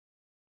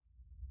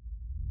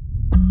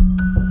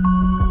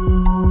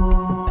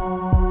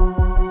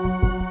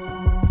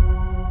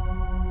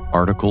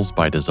articles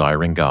by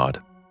Desiring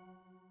God.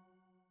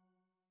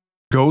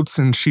 Goats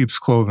in Sheep's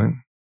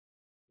Clothing: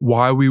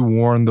 Why We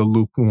Warn the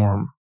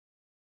Lukewarm.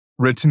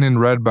 Written and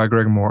read by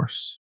Greg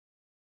Morse.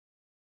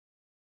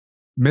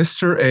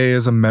 Mr. A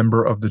is a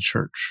member of the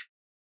church.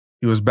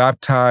 He was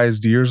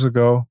baptized years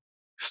ago,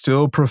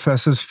 still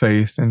professes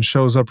faith, and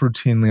shows up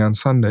routinely on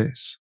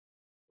Sundays.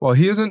 While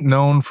he isn't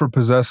known for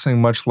possessing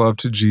much love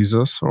to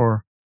Jesus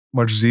or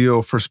much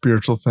zeal for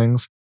spiritual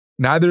things,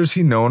 neither is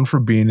he known for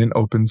being an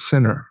open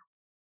sinner.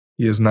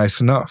 He is nice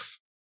enough.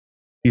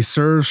 He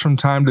serves from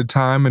time to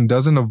time and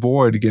doesn't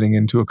avoid getting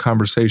into a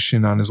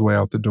conversation on his way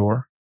out the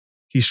door.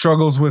 He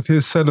struggles with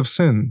his set of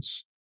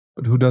sins,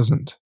 but who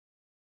doesn't?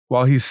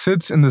 While he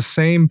sits in the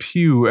same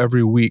pew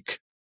every week,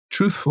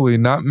 truthfully,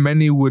 not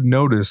many would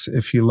notice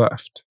if he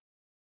left.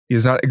 He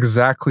is not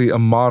exactly a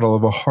model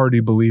of a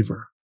hardy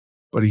believer,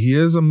 but he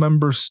is a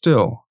member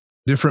still,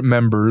 different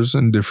members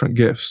and different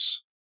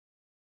gifts.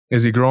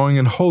 Is he growing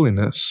in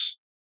holiness?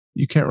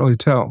 You can't really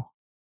tell.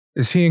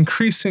 Is he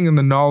increasing in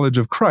the knowledge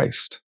of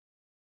Christ?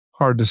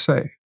 Hard to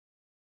say.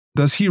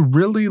 Does he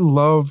really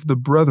love the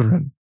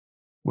brethren?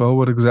 Well,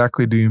 what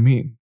exactly do you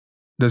mean?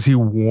 Does he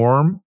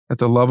warm at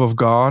the love of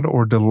God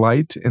or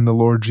delight in the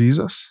Lord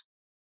Jesus?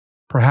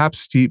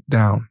 Perhaps deep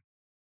down.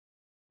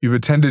 You've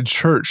attended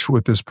church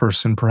with this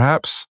person,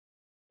 perhaps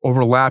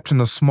overlapped in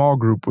a small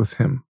group with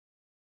him.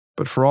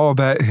 But for all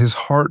that, his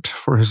heart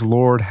for his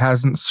Lord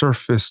hasn't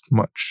surfaced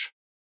much.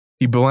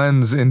 He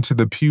blends into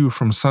the pew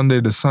from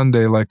Sunday to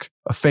Sunday like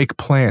a fake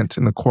plant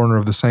in the corner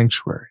of the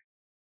sanctuary.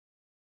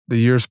 The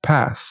years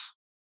pass.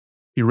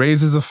 He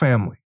raises a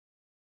family.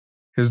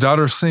 His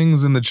daughter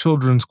sings in the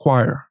children's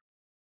choir.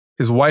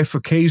 His wife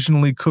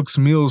occasionally cooks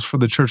meals for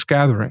the church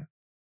gathering.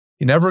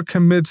 He never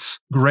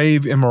commits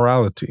grave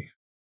immorality.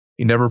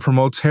 He never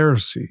promotes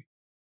heresy.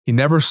 He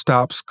never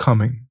stops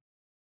coming.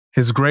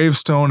 His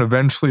gravestone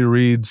eventually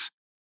reads,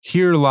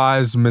 "Here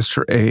lies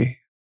Mr. A,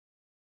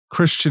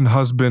 Christian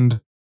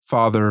husband,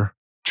 father,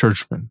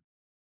 churchman."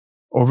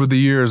 Over the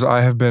years,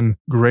 I have been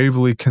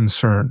gravely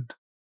concerned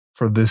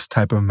for this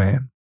type of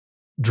man,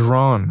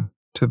 drawn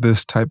to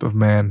this type of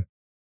man,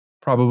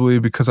 probably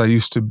because I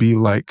used to be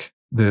like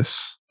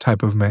this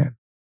type of man.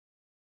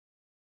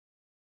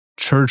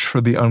 Church for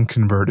the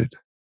unconverted.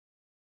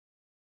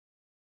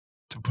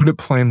 To put it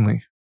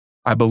plainly,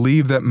 I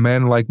believe that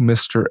men like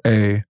Mr.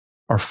 A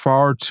are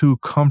far too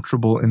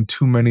comfortable in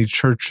too many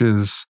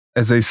churches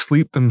as they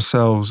sleep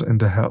themselves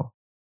into hell.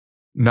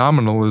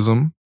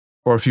 Nominalism,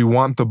 or if you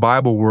want the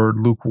Bible word,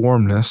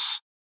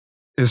 lukewarmness,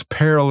 is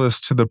perilous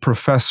to the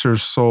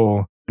professor's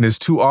soul and is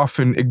too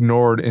often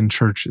ignored in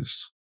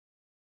churches.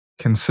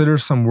 Consider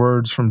some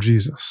words from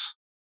Jesus.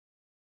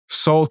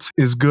 Salt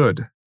is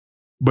good,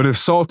 but if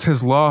salt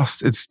has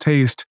lost its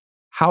taste,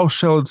 how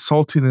shall its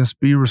saltiness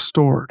be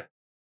restored?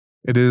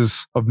 It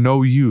is of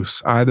no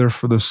use either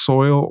for the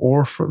soil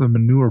or for the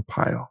manure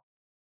pile.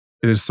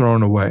 It is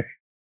thrown away.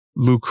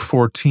 Luke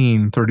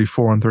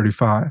 14:34 and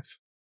 35.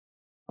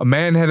 A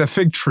man had a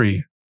fig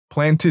tree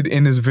planted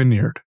in his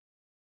vineyard,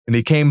 and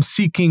he came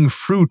seeking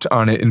fruit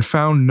on it and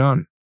found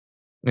none.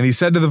 And he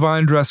said to the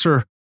vine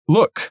dresser,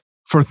 "Look,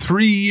 for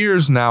 3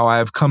 years now I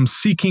have come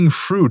seeking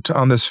fruit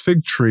on this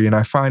fig tree, and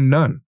I find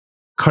none.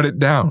 Cut it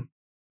down.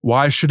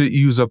 Why should it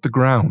use up the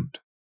ground?"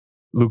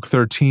 Luke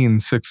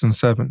 13:6 and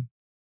 7.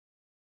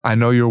 I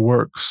know your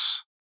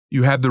works.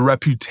 You have the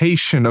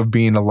reputation of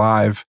being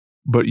alive,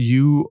 but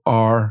you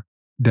are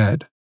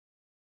dead.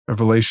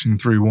 Revelation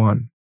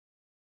 3:1.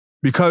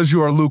 Because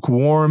you are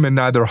lukewarm and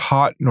neither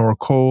hot nor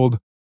cold,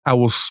 I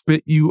will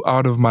spit you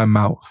out of my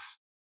mouth.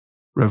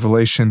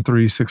 Revelation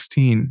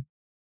 3:16.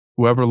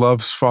 Whoever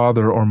loves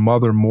father or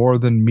mother more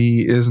than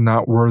me is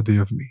not worthy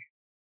of me,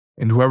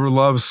 and whoever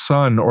loves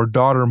son or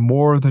daughter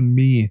more than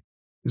me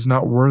is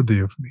not worthy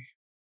of me.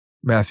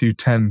 Matthew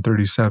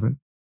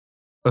 10:37.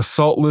 A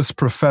saltless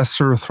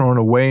professor thrown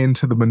away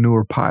into the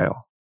manure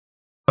pile,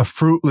 a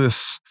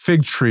fruitless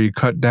fig tree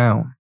cut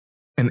down,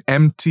 an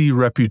empty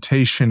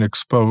reputation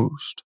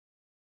exposed,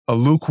 a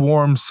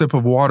lukewarm sip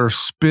of water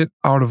spit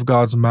out of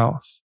God's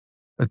mouth,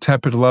 a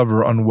tepid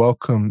lover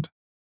unwelcomed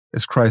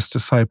as Christ's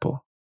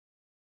disciple.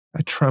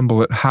 I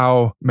tremble at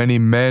how many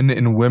men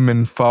and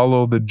women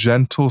follow the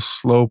gentle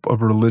slope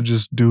of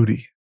religious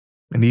duty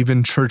and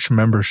even church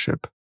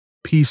membership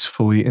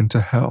peacefully into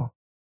hell.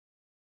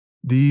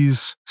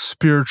 These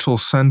spiritual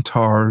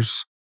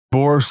centaurs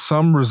bore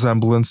some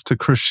resemblance to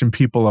Christian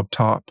people up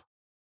top,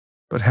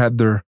 but had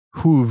their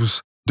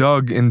hooves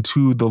dug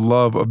into the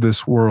love of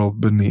this world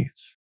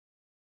beneath.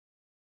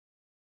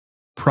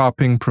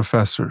 Propping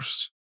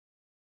professors.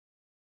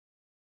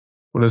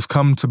 What has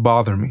come to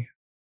bother me,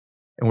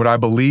 and what I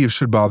believe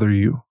should bother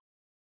you,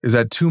 is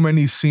that too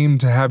many seem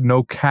to have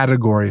no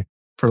category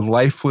for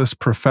lifeless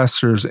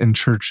professors in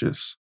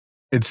churches.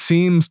 It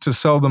seems to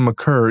seldom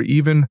occur,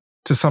 even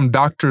to some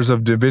doctors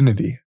of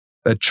divinity,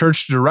 that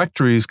church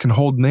directories can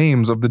hold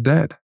names of the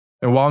dead.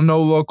 And while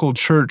no local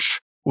church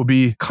will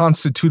be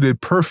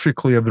constituted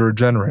perfectly of the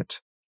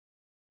regenerate,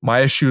 my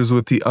issue is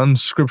with the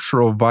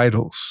unscriptural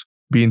vitals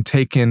being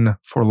taken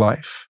for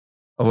life.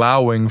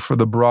 allowing for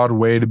the broad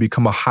way to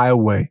become a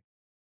highway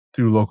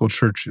through local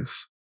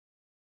churches.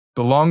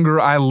 The longer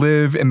I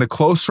live and the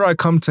closer I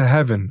come to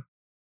heaven,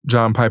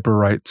 John Piper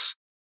writes,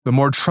 the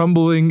more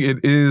troubling it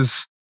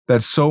is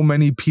that so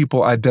many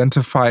people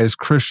identify as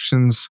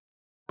Christians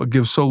but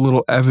give so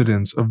little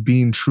evidence of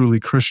being truly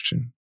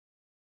Christian.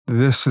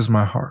 This is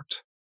my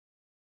heart.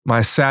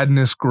 My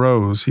sadness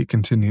grows, he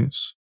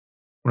continues,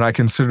 when I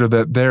consider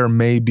that there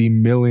may be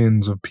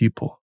millions of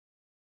people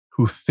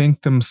who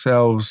think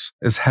themselves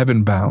as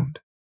heaven-bound,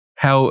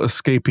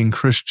 hell-escaping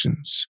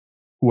Christians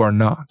who are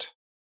not.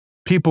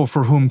 People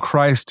for whom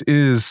Christ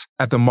is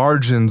at the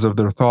margins of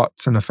their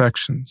thoughts and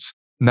affections,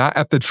 not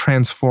at the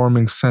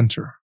transforming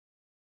center.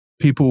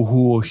 People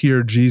who will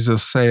hear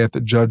Jesus say at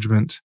the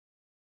judgment,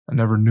 I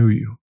never knew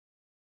you.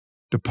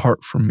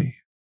 Depart from me.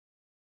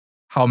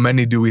 How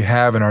many do we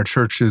have in our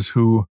churches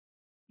who,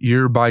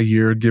 year by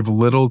year, give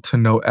little to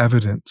no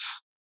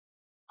evidence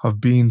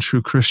of being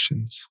true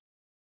Christians?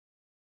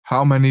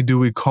 How many do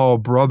we call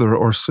brother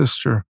or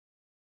sister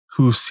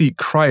who seek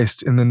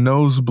Christ in the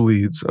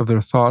nosebleeds of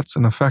their thoughts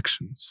and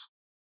affections?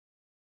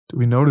 Do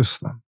we notice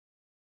them?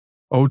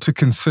 Oh, to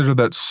consider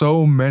that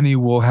so many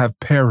will have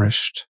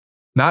perished,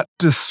 not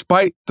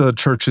despite the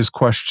church's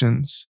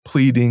questions,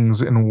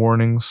 pleadings, and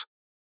warnings,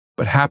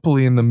 but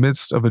happily in the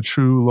midst of a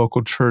true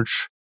local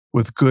church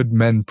with good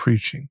men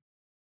preaching.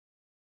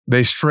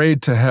 They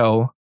strayed to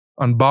hell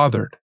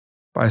unbothered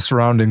by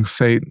surrounding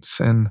saints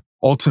and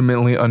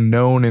ultimately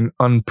unknown and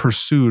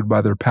unpursued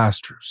by their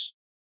pastors.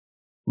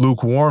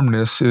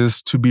 Lukewarmness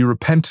is to be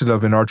repented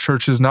of in our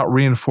churches, not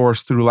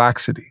reinforced through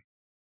laxity.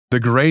 The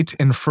great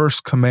and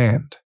first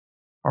command,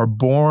 our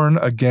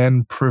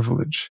born-again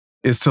privilege,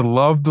 is to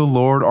love the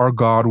Lord our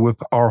God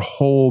with our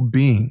whole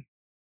being.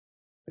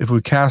 If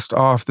we cast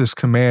off this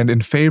command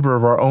in favor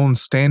of our own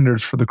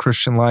standards for the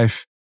Christian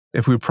life,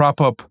 if we prop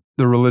up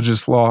the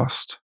religious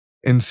lost,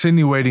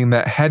 insinuating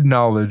that head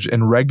knowledge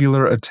and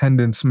regular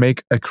attendance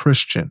make a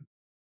Christian,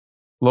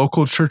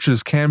 local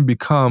churches can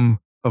become,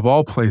 of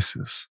all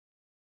places,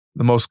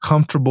 the most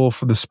comfortable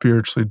for the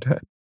spiritually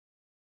dead.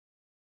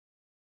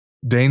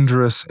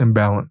 Dangerous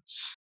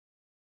imbalance.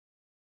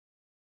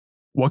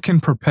 What can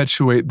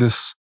perpetuate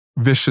this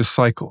vicious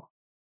cycle?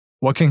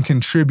 What can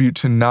contribute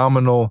to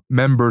nominal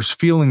members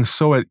feeling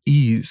so at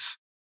ease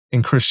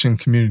in Christian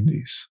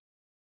communities?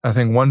 I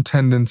think one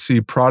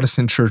tendency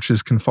Protestant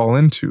churches can fall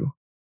into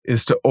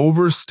is to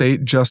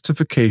overstate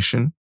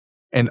justification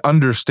and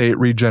understate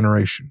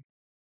regeneration.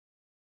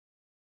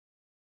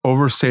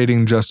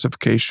 Overstating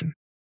justification.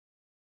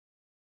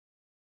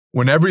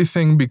 When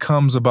everything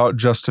becomes about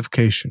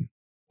justification,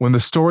 when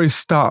the story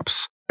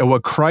stops at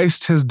what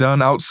Christ has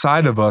done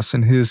outside of us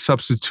in his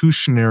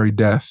substitutionary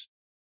death,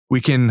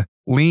 we can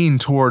lean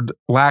toward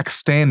lax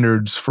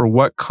standards for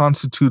what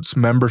constitutes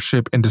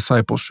membership and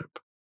discipleship.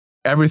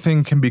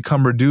 Everything can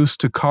become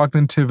reduced to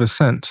cognitive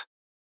assent,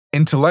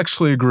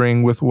 intellectually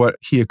agreeing with what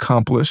he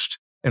accomplished,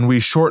 and we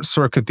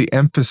short-circuit the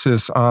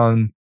emphasis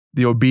on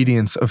the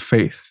obedience of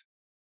faith,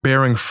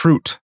 bearing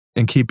fruit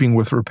in keeping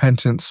with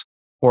repentance,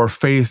 or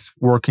faith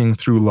working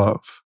through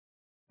love.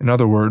 In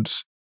other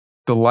words,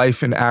 the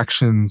life and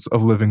actions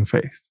of living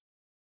faith.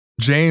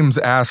 James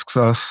asks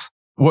us,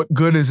 what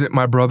good is it,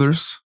 my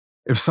brothers,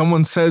 if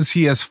someone says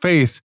he has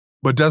faith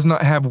but does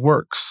not have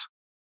works?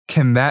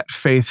 Can that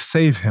faith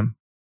save him?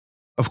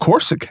 Of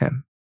course it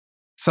can.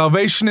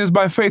 Salvation is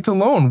by faith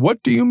alone.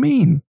 What do you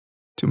mean?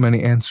 Too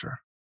many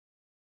answer.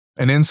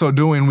 And in so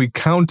doing, we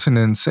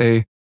countenance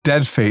a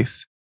dead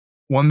faith,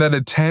 one that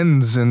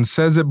attends and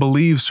says it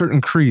believes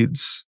certain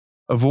creeds,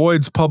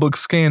 avoids public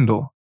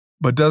scandal,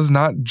 but does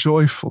not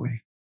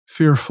joyfully,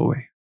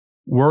 fearfully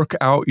work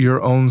out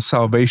your own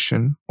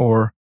salvation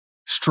or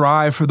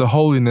strive for the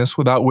holiness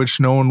without which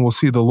no one will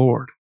see the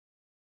Lord,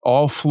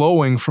 all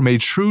flowing from a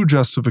true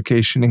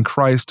justification in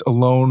Christ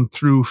alone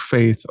through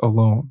faith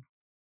alone.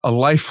 A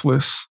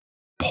lifeless,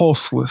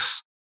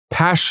 pulseless,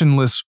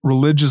 passionless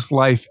religious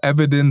life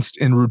evidenced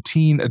in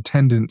routine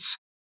attendance.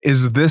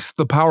 Is this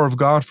the power of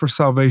God for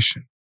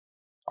salvation?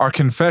 Our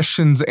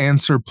confessions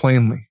answer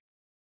plainly.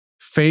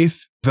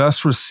 Faith,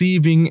 thus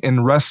receiving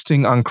and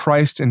resting on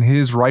Christ and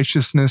his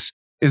righteousness,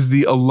 is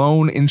the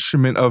alone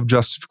instrument of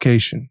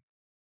justification.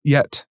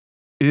 Yet,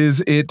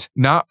 is it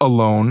not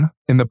alone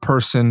in the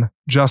person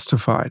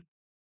justified,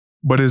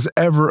 but is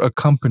ever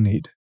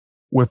accompanied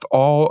with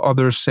all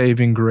other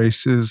saving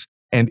graces,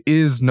 and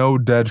is no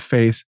dead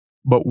faith,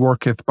 but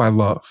worketh by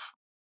love.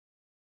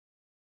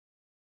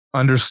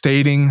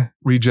 Understating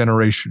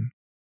regeneration.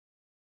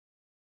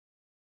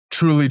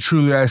 Truly,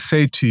 truly, I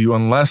say to you,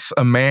 unless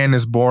a man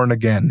is born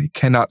again, he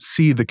cannot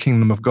see the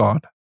kingdom of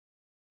God.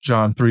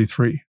 John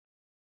 3:3.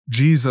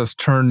 Jesus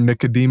turned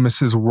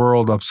Nicodemus's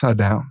world upside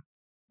down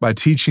by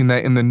teaching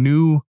that in the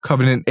new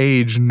covenant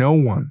age, no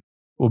one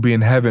will be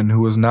in heaven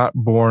who is not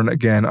born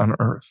again on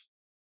earth.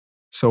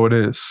 So it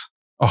is.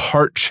 A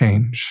heart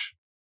change,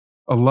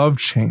 a love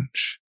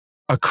change,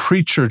 a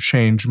creature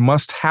change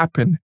must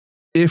happen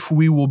if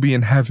we will be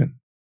in heaven.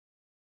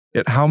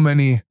 Yet how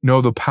many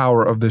know the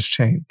power of this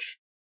change?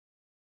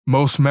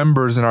 Most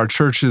members in our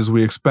churches,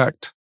 we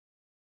expect,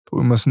 But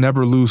we must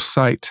never lose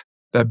sight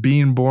that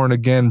being born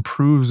again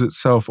proves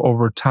itself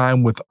over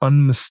time with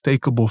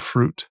unmistakable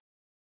fruit.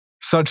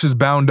 Such is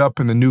bound up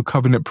in the new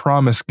covenant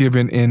promise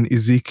given in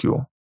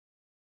Ezekiel.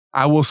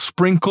 I will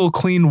sprinkle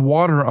clean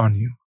water on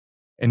you,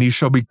 and you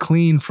shall be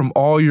clean from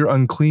all your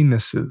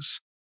uncleannesses,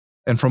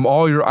 and from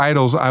all your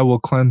idols I will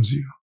cleanse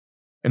you.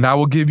 And I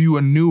will give you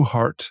a new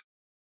heart,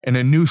 and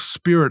a new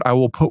spirit I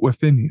will put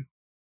within you.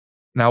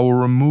 And I will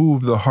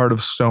remove the heart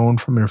of stone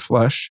from your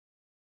flesh,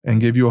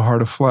 and give you a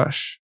heart of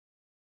flesh.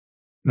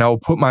 And I will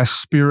put my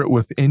spirit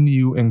within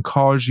you and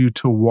cause you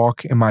to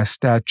walk in my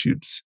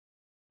statutes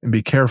and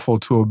be careful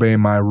to obey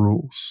my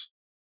rules.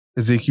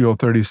 Ezekiel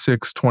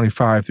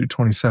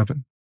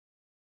 36:25-27.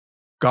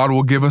 God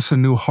will give us a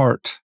new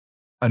heart,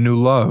 a new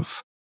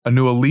love, a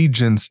new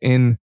allegiance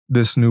in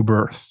this new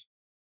birth.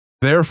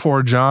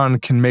 Therefore, John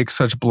can make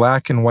such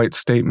black and white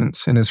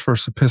statements in his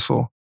first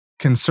epistle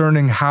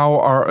concerning how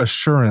our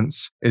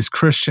assurance as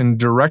Christian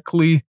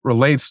directly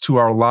relates to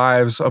our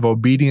lives of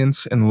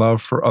obedience and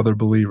love for other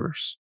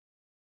believers.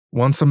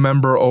 Once a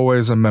member,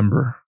 always a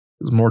member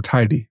is more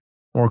tidy,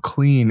 more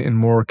clean, and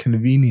more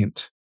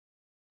convenient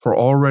for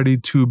already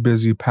too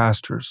busy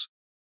pastors,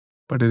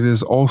 but it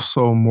is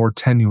also more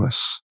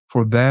tenuous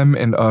for them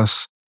and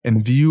us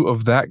in view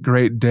of that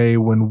great day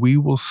when we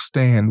will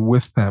stand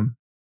with them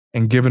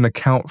and give an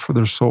account for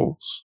their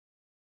souls.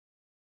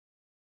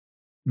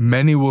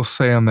 Many will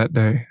say on that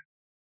day,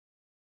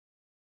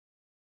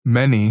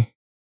 many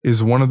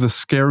is one of the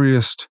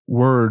scariest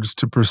words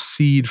to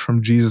proceed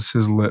from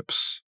Jesus'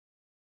 lips.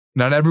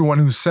 Not everyone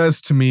who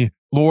says to me,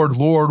 Lord,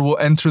 Lord, will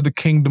enter the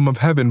kingdom of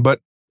heaven, but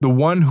the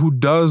one who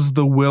does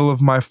the will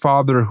of my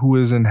Father who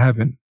is in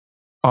heaven.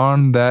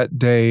 On that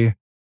day,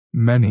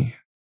 many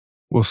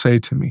will say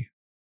to me,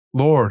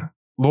 Lord,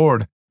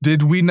 Lord,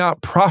 did we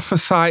not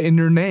prophesy in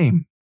your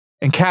name,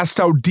 and cast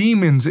out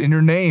demons in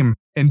your name,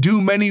 and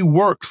do many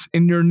works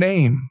in your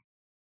name?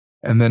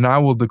 And then I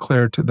will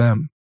declare to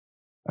them,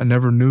 I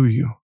never knew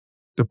you.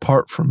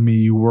 Depart from me,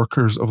 you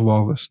workers of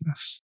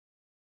lawlessness.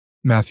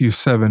 Matthew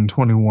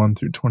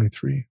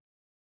 7:21-23.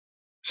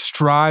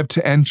 Strive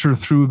to enter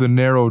through the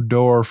narrow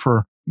door,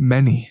 for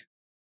many,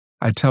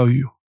 I tell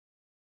you,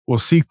 will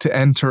seek to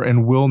enter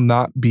and will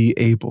not be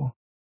able.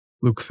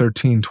 Luke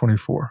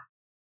 13:24.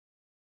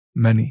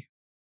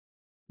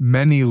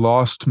 Many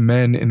lost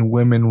men and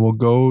women will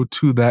go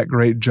to that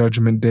great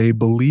judgment day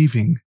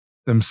believing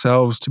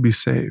themselves to be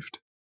saved.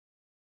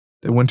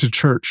 They went to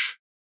church.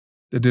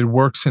 They did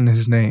works in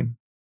his name.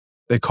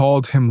 They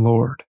called him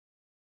Lord.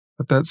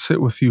 Let that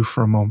sit with you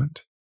for a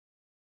moment.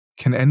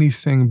 Can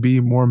anything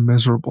be more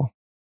miserable,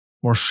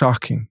 more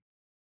shocking,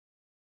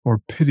 more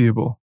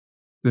pitiable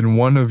than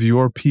one of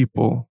your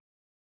people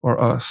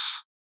or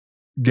us,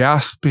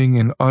 gasping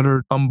in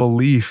utter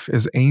unbelief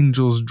as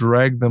angels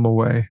drag them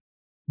away?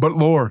 But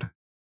Lord,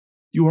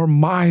 you are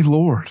my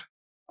Lord.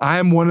 I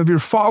am one of your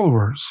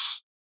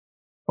followers.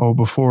 Oh,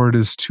 before it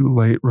is too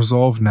late,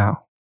 resolve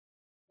now,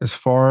 as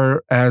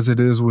far as it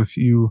is with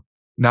you,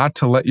 not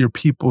to let your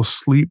people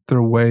sleep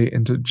their way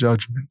into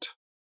judgment.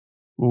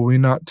 Will we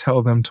not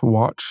tell them to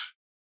watch,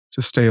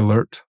 to stay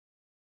alert?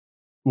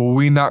 Will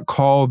we not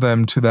call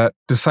them to that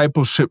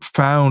discipleship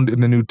found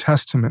in the New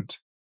Testament?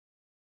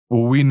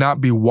 Will we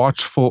not be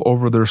watchful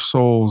over their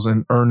souls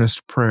in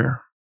earnest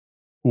prayer?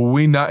 Will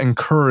we not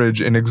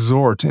encourage and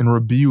exhort and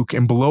rebuke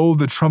and blow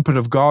the trumpet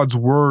of God's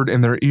word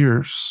in their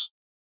ears?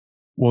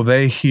 Will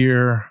they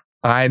hear,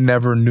 I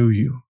never knew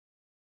you,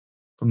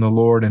 from the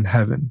Lord in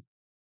heaven,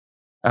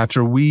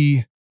 after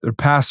we, their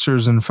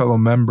pastors and fellow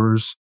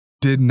members,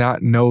 did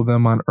not know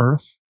them on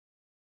earth?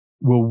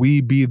 Will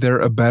we be their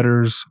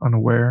abettors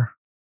unaware?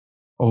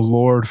 O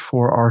Lord,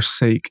 for our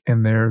sake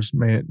and theirs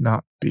may it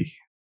not be.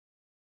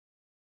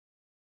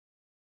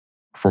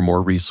 For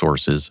more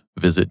resources,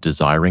 visit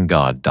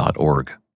desiringgod.org.